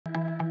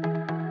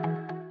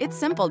It's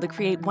simple to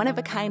create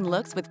one-of-a-kind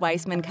looks with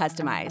Weissman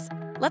Customize.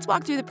 Let's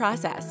walk through the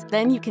process,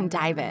 then you can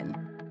dive in.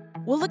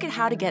 We'll look at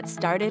how to get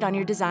started on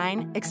your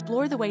design,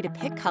 explore the way to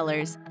pick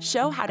colors,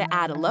 show how to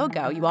add a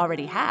logo you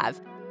already have,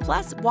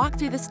 plus walk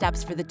through the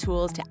steps for the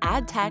tools to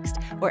add text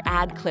or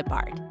add clip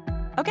art.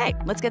 Okay,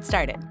 let's get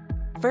started.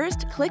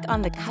 First, click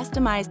on the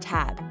Customize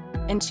tab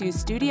and choose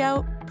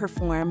Studio,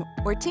 Perform,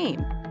 or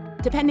Team,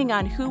 depending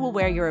on who will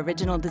wear your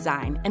original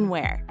design and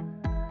where.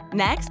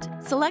 Next,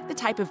 select the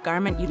type of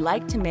garment you'd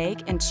like to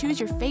make and choose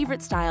your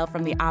favorite style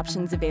from the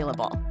options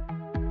available.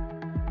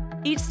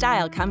 Each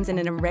style comes in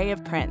an array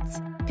of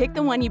prints. Pick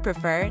the one you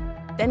prefer,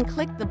 then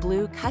click the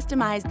blue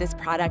Customize This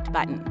Product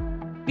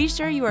button. Be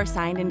sure you are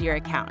signed into your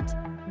account.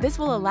 This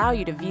will allow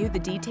you to view the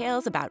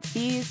details about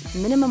fees,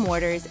 minimum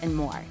orders, and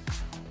more.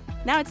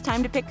 Now it's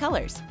time to pick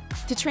colors.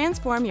 To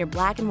transform your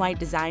black and white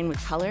design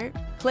with color,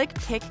 click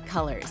Pick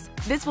Colors.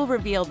 This will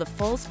reveal the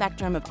full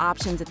spectrum of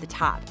options at the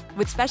top,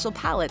 with special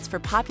palettes for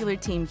popular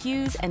team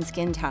hues and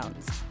skin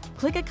tones.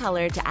 Click a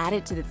color to add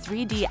it to the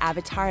 3D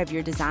avatar of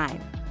your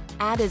design.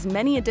 Add as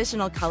many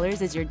additional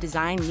colors as your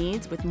design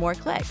needs with more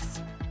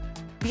clicks.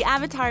 The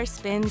avatar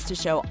spins to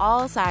show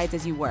all sides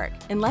as you work,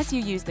 unless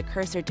you use the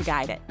cursor to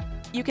guide it.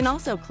 You can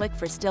also click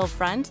for still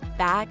front,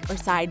 back, or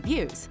side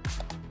views.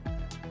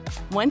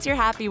 Once you're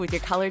happy with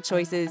your color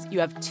choices, you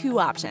have two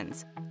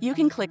options. You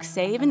can click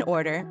Save and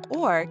Order,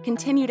 or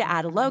continue to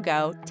add a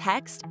logo,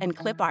 text, and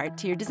clip art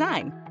to your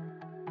design.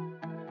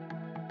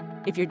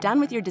 If you're done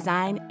with your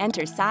design,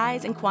 enter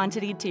size and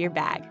quantity to your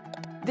bag.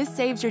 This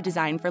saves your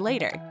design for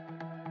later.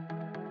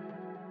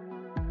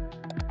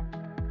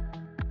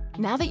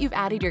 Now that you've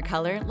added your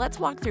color, let's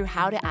walk through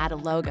how to add a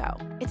logo.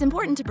 It's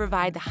important to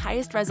provide the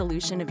highest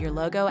resolution of your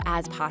logo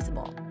as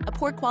possible. A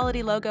poor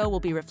quality logo will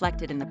be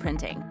reflected in the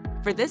printing.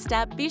 For this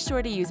step, be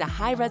sure to use a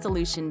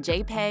high-resolution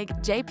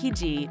JPEG,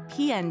 JPG,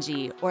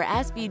 PNG, or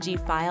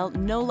SVG file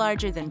no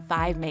larger than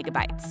 5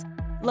 megabytes.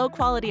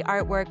 Low-quality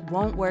artwork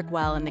won't work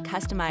well in the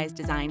Customize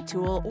Design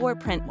tool or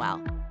print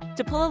well.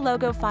 To pull a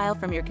logo file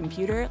from your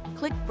computer,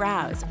 click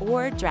Browse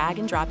or drag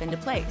and drop into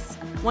place.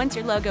 Once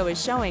your logo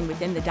is showing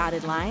within the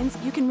dotted lines,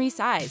 you can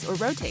resize or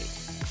rotate.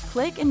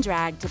 Click and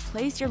drag to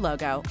place your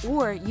logo,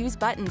 or use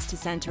buttons to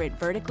center it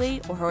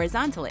vertically or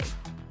horizontally.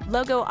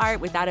 Logo art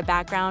without a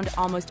background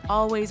almost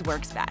always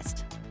works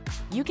best.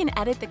 You can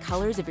edit the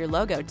colors of your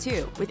logo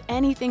too, with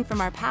anything from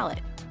our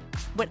palette.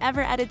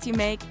 Whatever edits you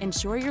make,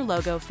 ensure your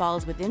logo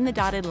falls within the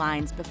dotted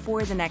lines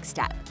before the next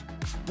step.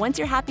 Once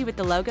you're happy with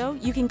the logo,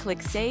 you can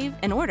click Save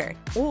and Order,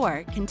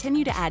 or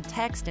continue to add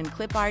text and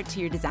clip art to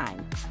your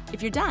design.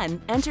 If you're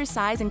done, enter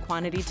size and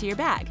quantity to your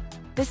bag.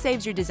 This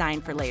saves your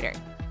design for later.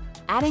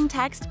 Adding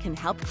text can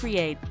help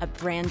create a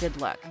branded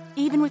look,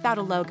 even without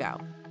a logo.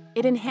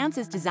 It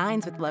enhances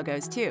designs with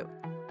logos too.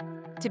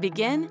 To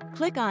begin,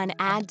 click on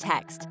Add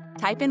Text.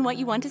 Type in what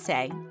you want to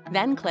say,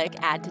 then click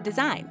Add to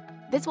Design.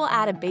 This will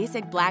add a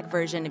basic black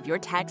version of your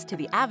text to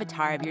the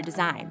avatar of your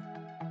design.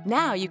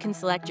 Now you can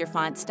select your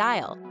font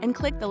style and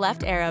click the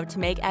left arrow to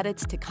make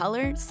edits to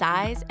color,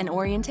 size, and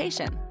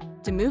orientation.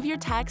 To move your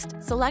text,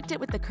 select it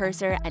with the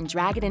cursor and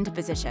drag it into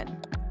position.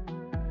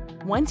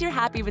 Once you're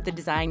happy with the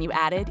design you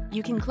added,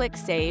 you can click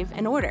Save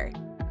and Order,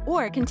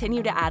 or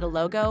continue to add a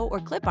logo or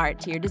clip art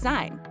to your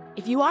design.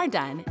 If you are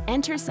done,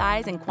 enter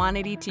size and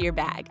quantity to your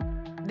bag.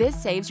 This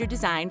saves your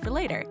design for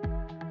later.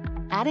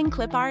 Adding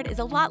clip art is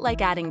a lot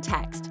like adding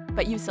text,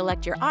 but you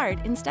select your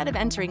art instead of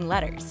entering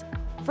letters.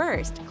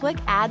 First, click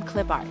Add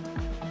Clip Art.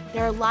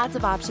 There are lots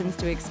of options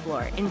to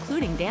explore,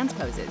 including dance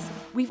poses.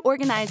 We've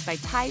organized by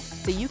type,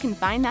 so you can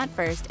find that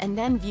first and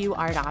then view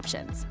art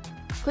options.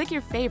 Click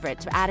your favorite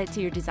to add it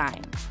to your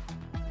design.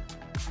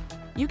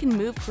 You can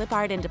move clip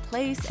art into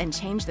place and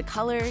change the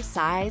color,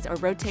 size, or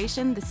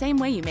rotation the same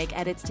way you make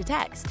edits to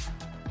text.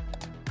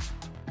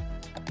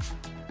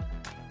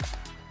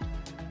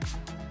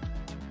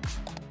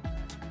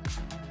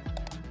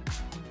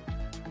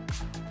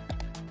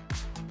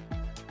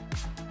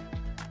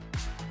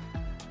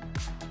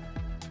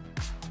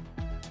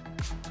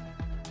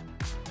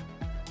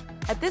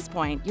 At this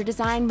point, your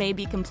design may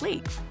be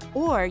complete,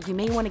 or you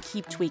may want to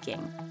keep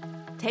tweaking.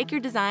 Take your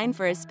design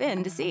for a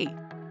spin to see.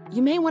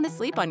 You may want to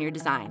sleep on your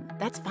design.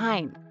 That's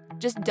fine.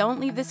 Just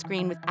don't leave the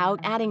screen without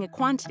adding a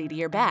quantity to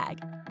your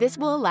bag. This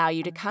will allow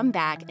you to come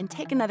back and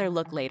take another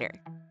look later.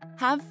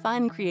 Have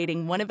fun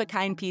creating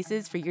one-of-a-kind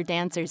pieces for your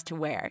dancers to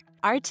wear.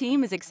 Our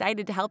team is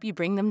excited to help you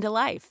bring them to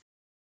life.